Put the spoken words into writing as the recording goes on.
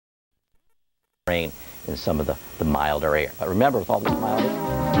rain in some of the milder air. But remember, with all this mild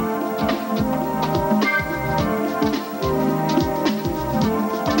air,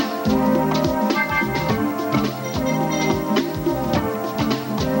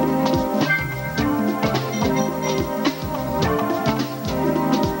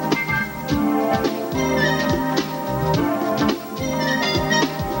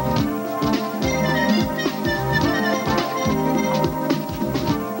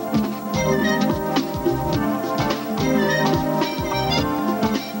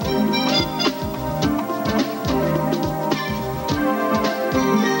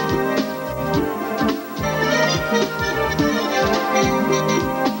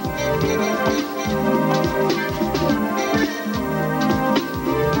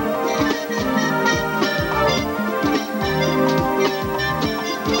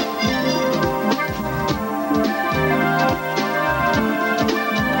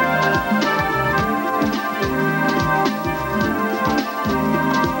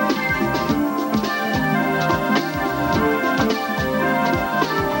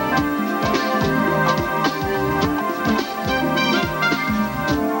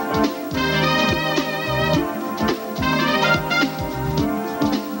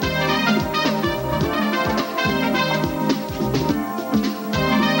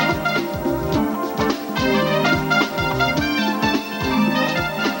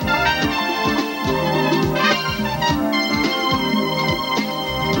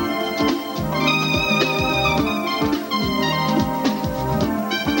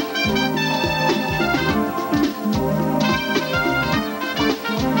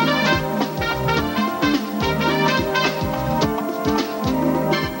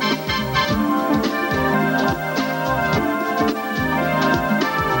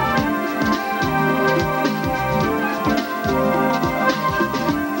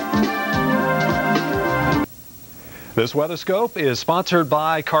 This WeatherScope is sponsored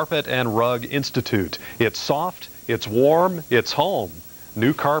by Carpet and Rug Institute. It's soft, it's warm, it's home.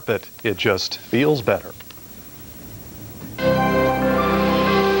 New carpet, it just feels better.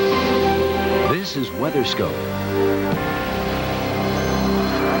 This is WeatherScope.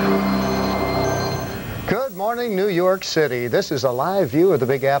 Good morning, New York City. This is a live view of the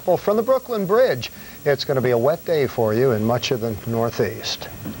Big Apple from the Brooklyn Bridge. It's going to be a wet day for you in much of the Northeast.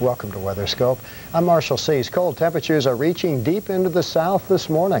 Welcome to WeatherScope. I'm Marshall Seas. Cold temperatures are reaching deep into the south this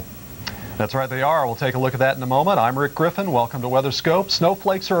morning. That's right, they are. We'll take a look at that in a moment. I'm Rick Griffin. Welcome to WeatherScope.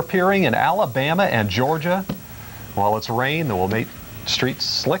 Snowflakes are appearing in Alabama and Georgia. While it's rain, that will make streets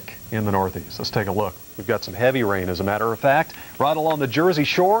slick in the Northeast. Let's take a look. We've got some heavy rain, as a matter of fact, right along the Jersey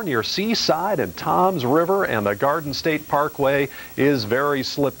Shore near Seaside and Toms River, and the Garden State Parkway is very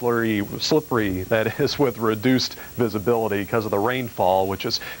slippery, that is, with reduced visibility because of the rainfall, which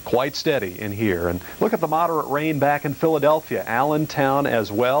is quite steady in here. And look at the moderate rain back in Philadelphia, Allentown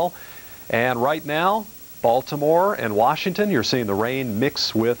as well. And right now, Baltimore and Washington, you're seeing the rain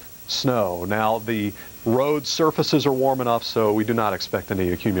mix with snow. Now, the road surfaces are warm enough, so we do not expect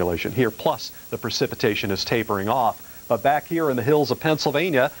any accumulation here. Plus, the precipitation is tapering off. But back here in the hills of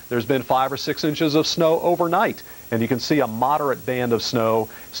Pennsylvania, there's been 5 or 6 inches of snow overnight. And you can see a moderate band of snow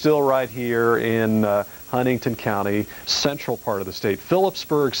still right here in Huntington County, central part of the state.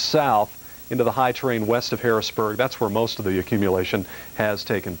 Phillipsburg south into the high terrain west of Harrisburg. That's where most of the accumulation has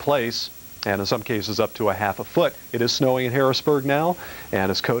taken place, and in some cases up to a half a foot. It is snowing in Harrisburg now,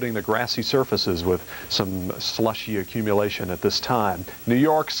 and is coating the grassy surfaces with some slushy accumulation at this time. New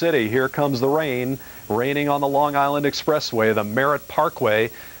York City, here comes the rain, raining on the Long Island Expressway, the Merritt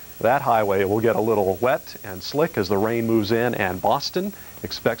Parkway. That highway will get a little wet and slick as the rain moves in, and Boston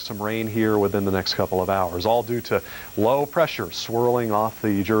expects some rain here within the next couple of hours, all due to low pressure swirling off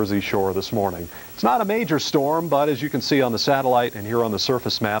the Jersey Shore this morning. It's not a major storm, but as you can see on the satellite and here on the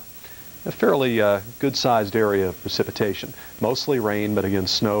surface map, a fairly good-sized area of precipitation. Mostly rain, but again,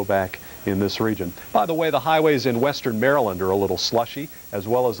 snow back in this region. By the way, the highways in western Maryland are a little slushy, as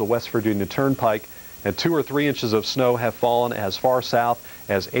well as the West Virginia Turnpike, and 2 or 3 inches of snow have fallen as far south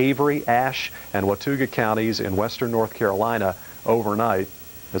as Avery, Ashe, and Watauga counties in western North Carolina overnight.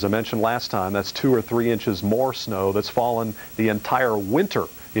 As I mentioned last time, that's 2 or 3 inches more snow that's fallen the entire winter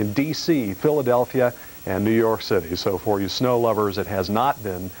in D.C., Philadelphia, and New York City. So for you snow lovers, it has not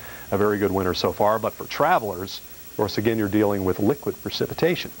been a very good winter so far, but for travelers, of course, again, you're dealing with liquid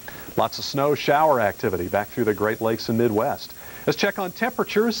precipitation. Lots of snow shower activity back through the Great Lakes and Midwest. Let's check on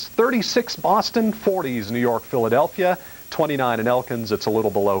temperatures. 36 Boston, 40s New York, Philadelphia, 29 in Elkins. It's a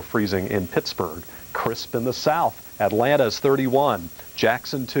little below freezing in Pittsburgh. Crisp in the south. Atlanta's 31,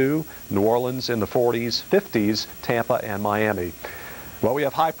 Jackson 2, New Orleans in the 40s, 50s, Tampa and Miami. Well, we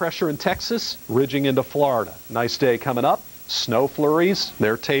have high pressure in Texas, ridging into Florida. Nice day coming up. Snow flurries,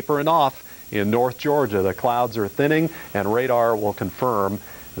 they're tapering off in North Georgia. The clouds are thinning, and radar will confirm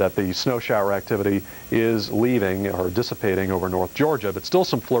that the snow shower activity is leaving or dissipating over North Georgia, but still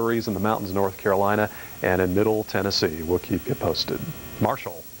some flurries in the mountains of North Carolina and in Middle Tennessee. We'll keep you posted.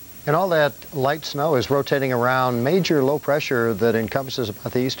 Marshall. And all that light snow is rotating around major low pressure that encompasses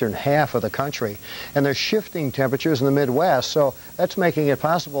about the eastern half of the country. And there's shifting temperatures in the Midwest, so that's making it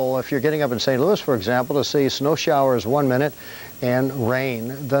possible, if you're getting up in St. Louis, for example, to see snow showers 1 minute and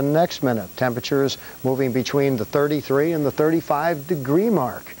rain the next minute. Temperatures moving between the 33 and the 35 degree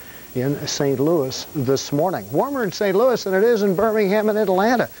mark in St. Louis this morning. Warmer in St. Louis than it is in Birmingham and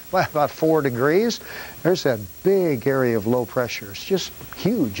Atlanta, by about 4 degrees. There's that big area of low pressure. It's just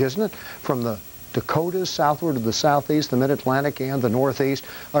huge, isn't it? From the Dakotas southward to the southeast, the mid-Atlantic and the northeast,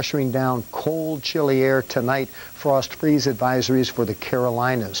 ushering down cold, chilly air tonight. Frost freeze advisories for the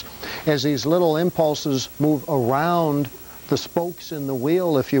Carolinas. As these little impulses move around the spokes in the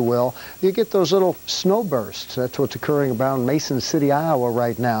wheel, if you will, you get those little snow bursts. That's what's occurring around Mason City, Iowa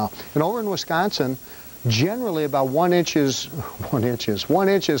right now. And over in Wisconsin, generally about 1 inch of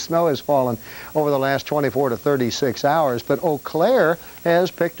snow has fallen over the last 24 to 36 hours, but Eau Claire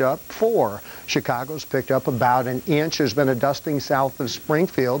has picked up 4. Chicago's picked up about 1 inch. There's been a dusting south of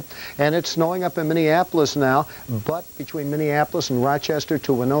Springfield, and it's snowing up in Minneapolis now, but between Minneapolis and Rochester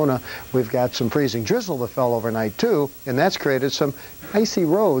to Winona, we've got some freezing drizzle that fell overnight too, and that's created some icy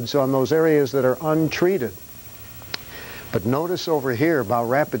roads on those areas that are untreated. But notice over here about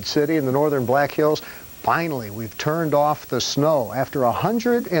Rapid City in the northern Black Hills, finally, we've turned off the snow. After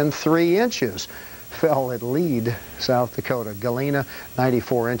 103 inches fell at Lead, South Dakota. Galena,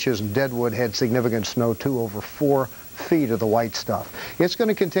 94 inches, and Deadwood had significant snow too, over 4 feet of the white stuff. It's going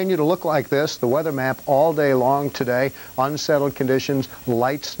to continue to look like this, the weather map all day long today. Unsettled conditions,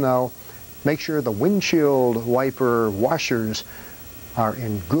 light snow. Make sure the windshield wiper washers are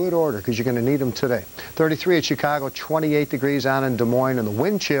in good order because you're going to need them today. 33 at Chicago, 28 degrees out in Des Moines, and the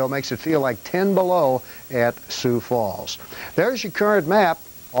wind chill makes it feel like 10 below at Sioux Falls. There's your current map.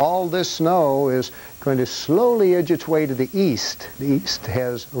 All this snow is going to slowly edge its way to the east. The east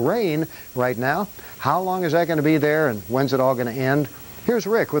has rain right now. How long is that going to be there, and when's it all going to end? Here's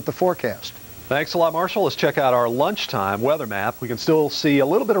Rick with the forecast. Thanks a lot, Marshall. Let's check out our lunchtime weather map. We can still see a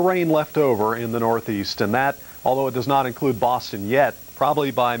little bit of rain left over in the northeast, and that, although it does not include Boston yet,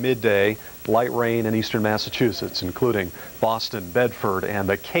 probably by midday, light rain in eastern Massachusetts, including Boston, Bedford, and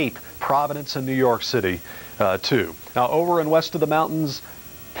the Cape, Providence, and New York City, too. Now, over and west of the mountains,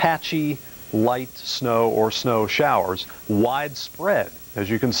 patchy light snow or snow showers, widespread, as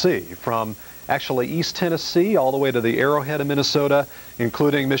you can see, from actually East Tennessee all the way to the Arrowhead of Minnesota,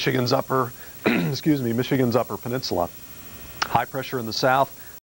 including Michigan's upper, Michigan's upper peninsula. High pressure in the south